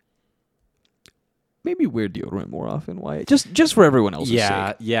 Maybe wear deodorant more often. Why? Just for everyone else's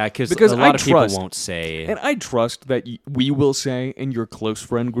sake. yeah, because Because a lot I of people trust- won't say. And I trust that we will say, and your close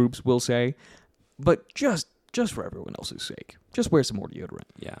friend groups will say, but just for everyone else's sake, just wear some more deodorant.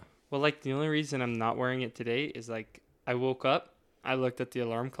 Yeah. Well, like the only reason I'm not wearing it today is like I woke up, I looked at the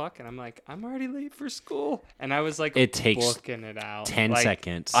alarm clock, and I'm like, I'm already late for school, and I was like, It takes booking it out 10 like,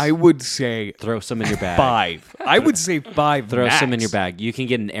 seconds. I would say Throw some in your bag. 5. I would say 5. Throw max. some in your bag. You can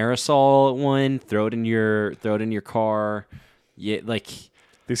get an aerosol one. Throw it in your car. Yeah, like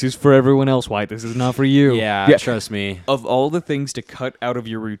This is for everyone else, Wyatt. This is not for you. yeah. Trust me. Of all the things to cut out of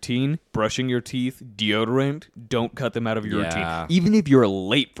your routine, brushing your teeth, deodorant, don't cut them out of your Yeah. routine. Even if you're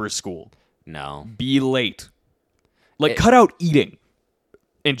late for school, No. be late. Like, cut out eating.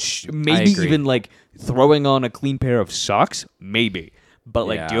 And maybe agree. even, like, throwing on a clean pair of socks, maybe. But,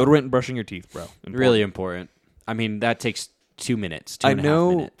 like, Yeah. deodorant and brushing your teeth, bro. Important. Really important. I mean, that takes 2 minutes. Two I and a half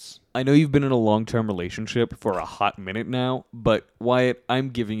know. minutes. I know you've been in a long-term relationship for a hot minute now, but Wyatt, I'm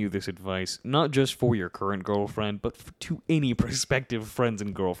giving you this advice not just for your current girlfriend, but to any prospective friends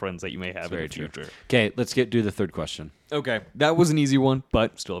and girlfriends that you may have in very the true. future. Okay, let's do the third question. Okay, that was an easy one,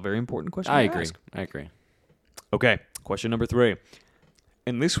 but still a very important question. I to agree. ask. I agree. Okay, question number 3,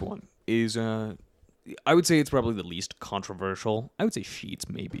 and this one is, I would say it's probably the least controversial. I would say sheets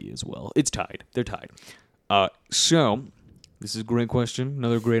maybe as well. It's tied. They're tied. So This is a great question.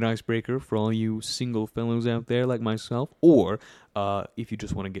 Another great icebreaker for all you single fellows out there like myself. Or if you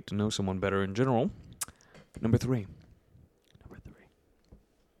just want to get to know someone better in general. Number three.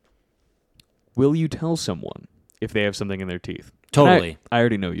 Will you tell someone if they have something in their teeth? Totally. I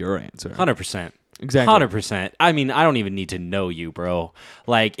already know your answer. 100%. Exactly. 100%. I mean, I don't even need to know you, bro.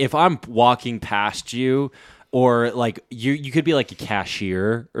 Like, if I'm walking past you, or like you could be like a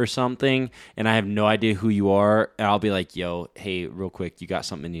cashier or something, and I have no idea who you are, and I'll be like, yo, hey, real quick, you got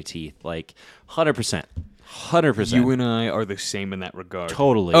something in your teeth. Like, 100%. 100%. You and I are the same in that regard.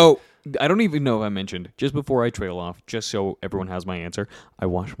 Totally. Oh, I don't even know if I mentioned, just before I trail off, just so everyone has my answer, I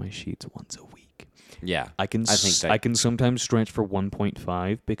wash my sheets once a week. Yeah. I can sometimes stretch for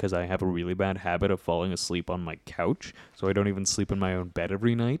 1.5 because I have a really bad habit of falling asleep on my couch, so I don't even sleep in my own bed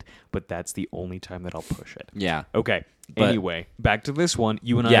every night, but that's the only time that I'll push it. Yeah. Okay. But anyway, back to this one.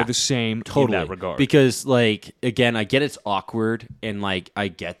 You and I are the same totally. in that regard. Because, like, again, I get it's awkward, and, like, I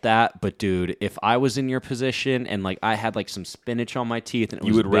get that, but, dude, if I was in your position and, like, I had, like, some spinach on my teeth and it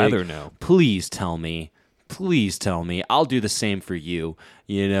was would big, rather know. Please tell me. Please tell me. I'll do the same for you.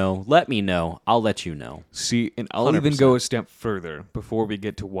 You know, let me know. I'll let you know. See, and I'll even go a step further before we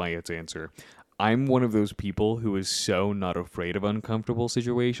get to Wyatt's answer. I'm one of those people who is so not afraid of uncomfortable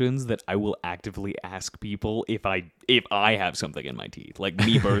situations that I will actively ask people if I have something in my teeth. Like,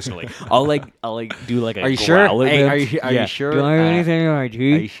 me personally, I'll do like a Are you sure? growl at Hey, them. are you sure? Do I have anything in my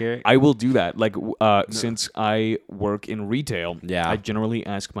teeth? Are you sure? I will do that. Like, since I work in retail, Yeah. I generally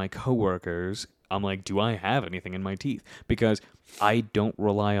ask my coworkers. I'm like, do I have anything in my teeth? Because I don't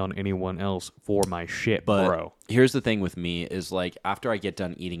rely on anyone else for my shit, But bro. here's the thing with me is, like, after I get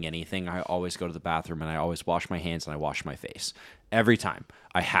done eating anything, I always go to the bathroom and I always wash my hands and I wash my face. Every time.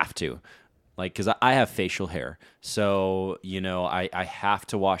 I have to. Like, because I have facial hair. So, you know, I have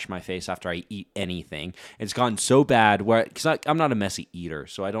to wash my face after I eat anything. It's gotten so bad where, because I'm not a messy eater,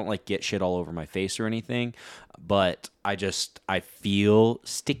 so I don't, like, get shit all over my face or anything. But I feel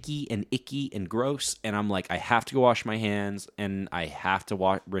sticky and icky and gross. And I'm like, I have to go wash my hands and I have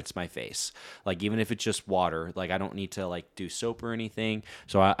to rinse my face. Like, even if it's just water, like, I don't need to, like, do soap or anything.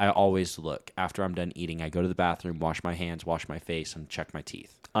 So I always look. After I'm done eating, I go to the bathroom, wash my hands, wash my face, and check my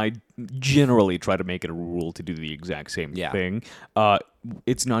teeth. I generally try to make it a rule to do the exact same thing.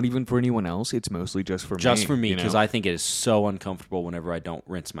 It's not even for anyone else. It's mostly just for me. Just for me, you know? because I think it is so uncomfortable whenever I don't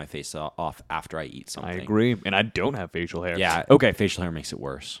rinse my face off after I eat something. I agree. And I don't have facial hair. Yeah. Okay. Facial hair makes it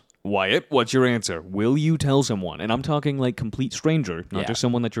worse. Wyatt, what's your answer? Will you tell someone? And I'm talking like complete stranger, not just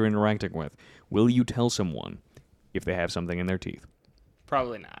someone that you're interacting with. Will you tell someone if they have something in their teeth?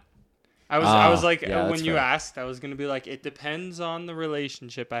 Probably not. I was like, yeah, when that's you fair. asked, I was going to be like, it depends on the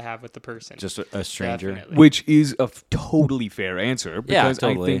relationship I have with the person. Just a stranger. Definitely. Which is a totally fair answer. Because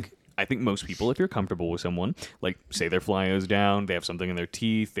totally. I think most people, if you're comfortable with someone, like, say their fly is down, they have something in their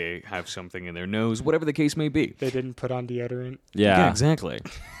teeth, they have something in their nose, whatever the case may be. They didn't put on deodorant. Yeah. Exactly.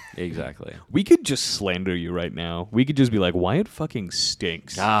 Exactly. We could just slander you right now. We could just be like, Wyatt fucking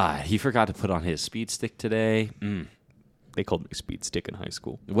stinks. God, he forgot to put on his speed stick today. They called me Speed Stick in high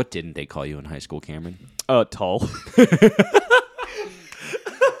school. What didn't they call you in high school, Cameron? Tall.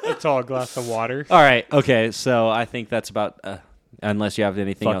 A tall glass of water. All right. Okay. So I think that's about. Unless you have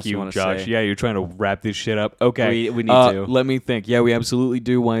anything Fuck else you you, want to Josh. say. Yeah, you're trying to wrap this shit up. Okay. We need to. Let me think. Yeah, we absolutely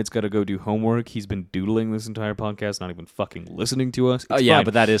do. Wyatt's got to go do homework. He's been doodling this entire podcast, not even fucking listening to us. It's yeah, fine.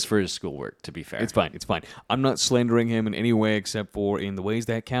 but that is for his schoolwork, to be fair. It's fine. It's fine. I'm not slandering him in any way except for in the ways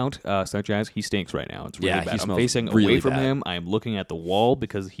that count, such as he stinks right now. It's really Yeah, bad. he I'm smells facing really away from bad. him. I am looking at the wall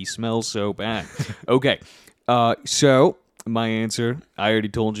because he smells so bad. Okay. So my answer, I already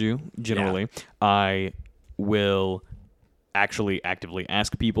told you, generally, I will actually actively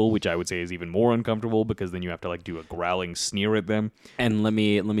ask people, which I would say is even more uncomfortable because then you have to like do a growling sneer at them. And let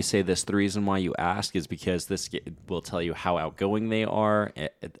me say this: the reason why you ask is because this will tell you how outgoing they are,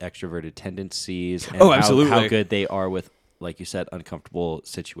 extroverted tendencies, and absolutely. how good they are with, like you said, uncomfortable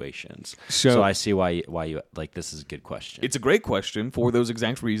situations. So I see why you like this is a good question. It's a great question for those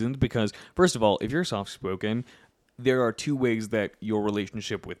exact reasons because, first of all, if you're soft-spoken, there are two ways that your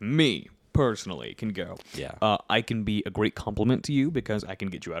relationship with me personally can go. Yeah. I can be a great compliment to you because I can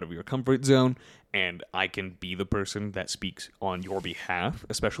get you out of your comfort zone and I can be the person that speaks on your behalf,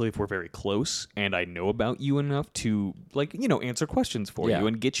 especially if we're very close and I know about you enough to, like, you know, answer questions for you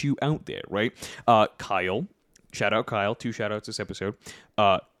and get you out there, right? Kyle, shout out Kyle, 2 shout outs this episode.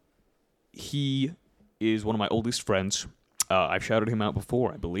 He is one of my oldest friends. I've shouted him out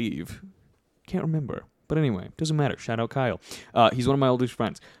before, I believe. Can't remember. But anyway, doesn't matter. Shout out Kyle. He's one of my oldest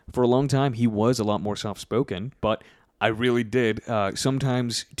friends. For a long time, he was a lot more soft-spoken, but I really did.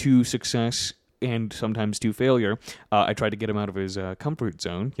 Sometimes to success and sometimes to failure. I tried to get him out of his comfort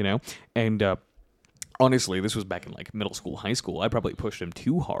zone, and honestly, this was back in like middle school, high school. I probably pushed him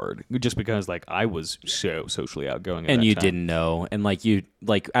too hard just because like I was so socially outgoing. At and that you time. didn't know, and like you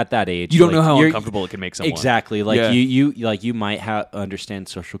like at that age, You don't like, know how you're- uncomfortable it can make someone. Exactly. Like Yeah. you might understand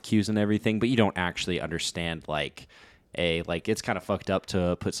social cues and everything, but you don't actually understand like it's kind of fucked up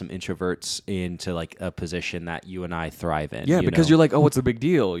to put some introverts into like a position that you and I thrive in. Yeah, because you're like, oh, what's the big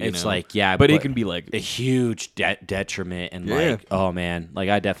deal? It's know? like, yeah, but it can be like a huge detriment, and Yeah. like, oh man, like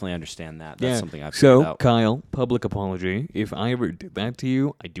I definitely understand that. That's something I've So, figured out. Kyle, public apology. If I ever did that to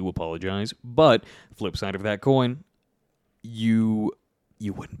you, I do apologize. But flip side of that coin, you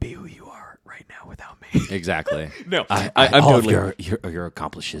wouldn't be who you are right now without me. Exactly. No, I'm all all totally. of your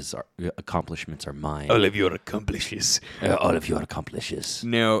accomplishments are mine. All of your accomplishments. All of your accomplishes.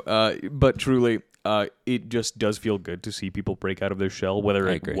 No, but truly, it just does feel good to see people break out of their shell, whether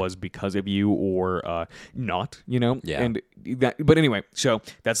I it agree. was because of you or not, Yeah. And but anyway, so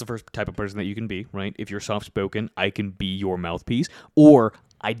that's the first type of person that you can be, right? If you're soft spoken, I can be your mouthpiece, or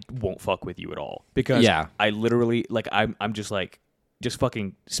I won't fuck with you at all because Yeah. I literally like I'm just like. Just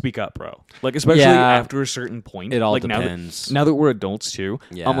fucking speak up, bro. Like, especially Yeah. after a certain point. It all like depends. Now that we're adults too,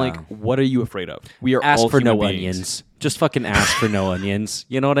 Yeah. I'm like, what are you afraid of? We are Ask all for no human beings. onions. Just fucking ask for no onions.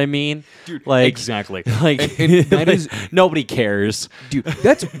 You know what I mean? Dude, like exactly. Like And that is nobody cares. Dude,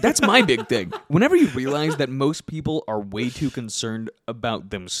 that's my big thing. Whenever you realize that most people are way too concerned about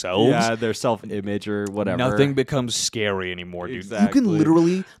themselves, Yeah, their self-image or whatever. nothing becomes scary anymore, dude. You Exactly. can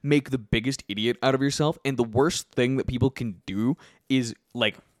literally make the biggest idiot out of yourself, and the worst thing that people can do is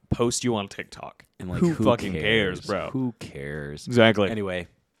like post you on TikTok. And like, who fucking cares, bro? Who cares? Exactly. Anyway,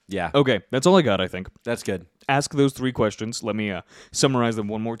 yeah, Okay, that's all I got, I think. that's good. Ask those 3 questions. Let me summarize them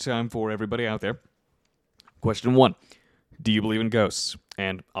one more time for everybody out there. Question 1. Do you believe in ghosts?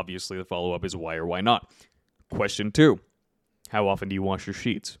 And obviously the follow-up is why or why not. Question 2. How often do you wash your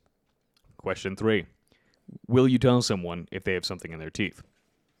sheets? Question 3. Will you tell someone if they have something in their teeth?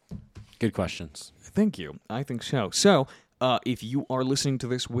 Good questions. Thank you. I think so. So, if you are listening to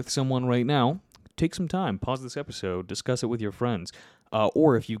this with someone right now, take some time, pause this episode, discuss it with your friends.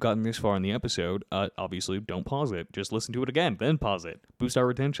 Or if you've gotten this far in the episode, obviously don't pause it. Just listen to it again, then pause it. Boost our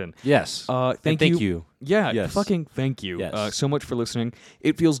retention. Yes. Thank you. Yeah, Yes. fucking thank you Yes. so much for listening.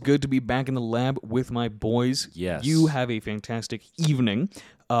 It feels good to be back in the lab with my boys. Yes. You have a fantastic evening,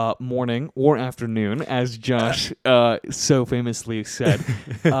 morning, or afternoon, as Josh so famously said.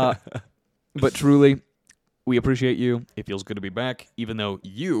 But truly, we appreciate you. It feels good to be back, even though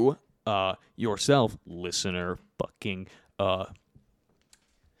you, yourself, listener, fucking,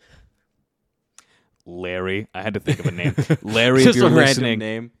 Larry. I had to think of a name. Larry, if Just you're a random listening.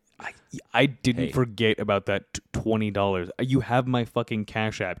 name. I didn't Hey. forget about that $20. You have my fucking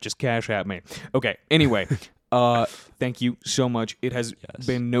Cash App. Just Cash App me. Okay. Anyway, thank you so much. It has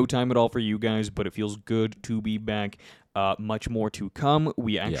been no time at all for you guys, but it feels good to be back. Much more to come.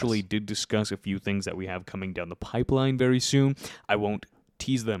 We actually did discuss a few things that we have coming down the pipeline very soon. I won't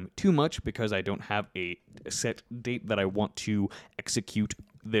tease them too much because I don't have a set date that I want to execute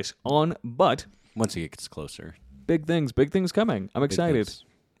this on, but Once it gets closer. big things coming. I'm Big excited. things.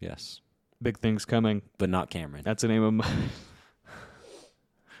 Yes. Big things coming. But not Cameron. That's the name of my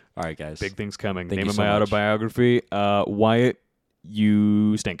All right, guys. big things coming. Thank Name you of so my much. autobiography. Wyatt,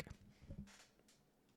 you stink.